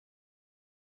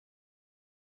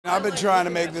I've been trying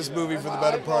to make this movie for the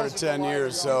better part of 10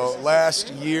 years. So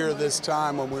last year, this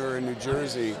time when we were in New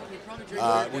Jersey,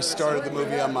 we started the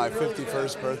movie on my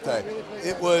 51st birthday.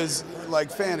 It was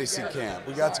like fantasy camp.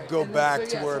 We got to go back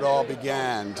to where it all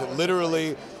began, to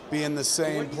literally be in the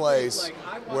same place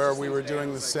where we were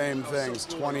doing the same things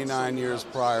 29 years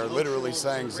prior, literally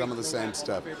saying some of the same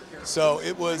stuff. So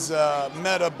it was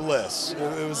meta bliss.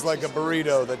 It was like a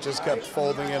burrito that just kept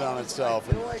folding in on itself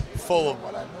and full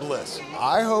of bliss.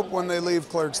 I hope when they leave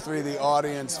Clerks III, the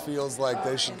audience feels like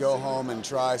they should go home and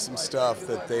try some stuff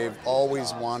that they've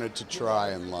always wanted to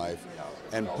try in life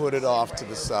and put it off to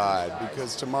the side,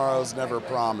 because tomorrow's never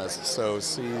promised, so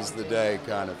seize the day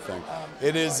kind of thing.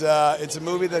 It's a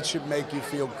movie that should make you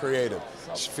feel creative.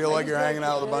 You should feel like you're hanging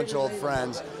out with a bunch of old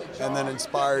friends and then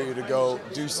inspire you to go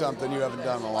do something you haven't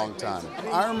done in a long time.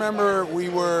 I remember we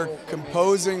were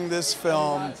composing this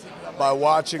film by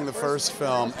watching the first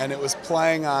film, and it was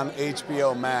playing on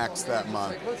HBO Max that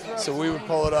month. So we would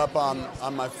pull it up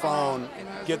on my phone,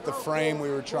 get the frame we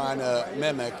were trying to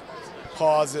mimic,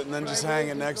 pause it, and then just hang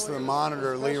it next to the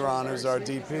monitor. Leron, who's our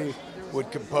DP, would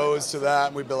compose to that,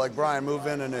 and we'd be like, Brian, move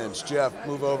in an inch. Jeff,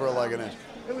 move over like an inch.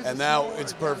 And now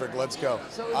it's perfect, let's go.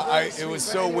 It was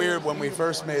so weird when we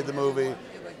first made the movie.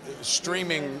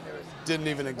 Streaming didn't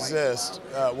even exist.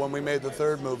 When we made the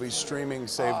third movie, streaming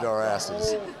saved our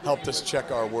asses, helped us check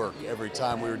our work every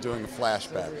time we were doing a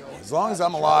flashback. As long as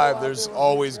I'm alive, there's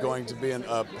always going to be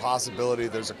a possibility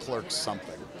there's a Clerks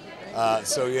something.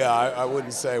 So yeah, I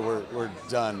wouldn't say we're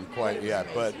done quite yet,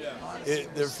 but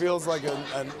there feels like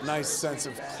a nice sense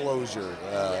of closure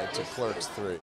to Clerks III.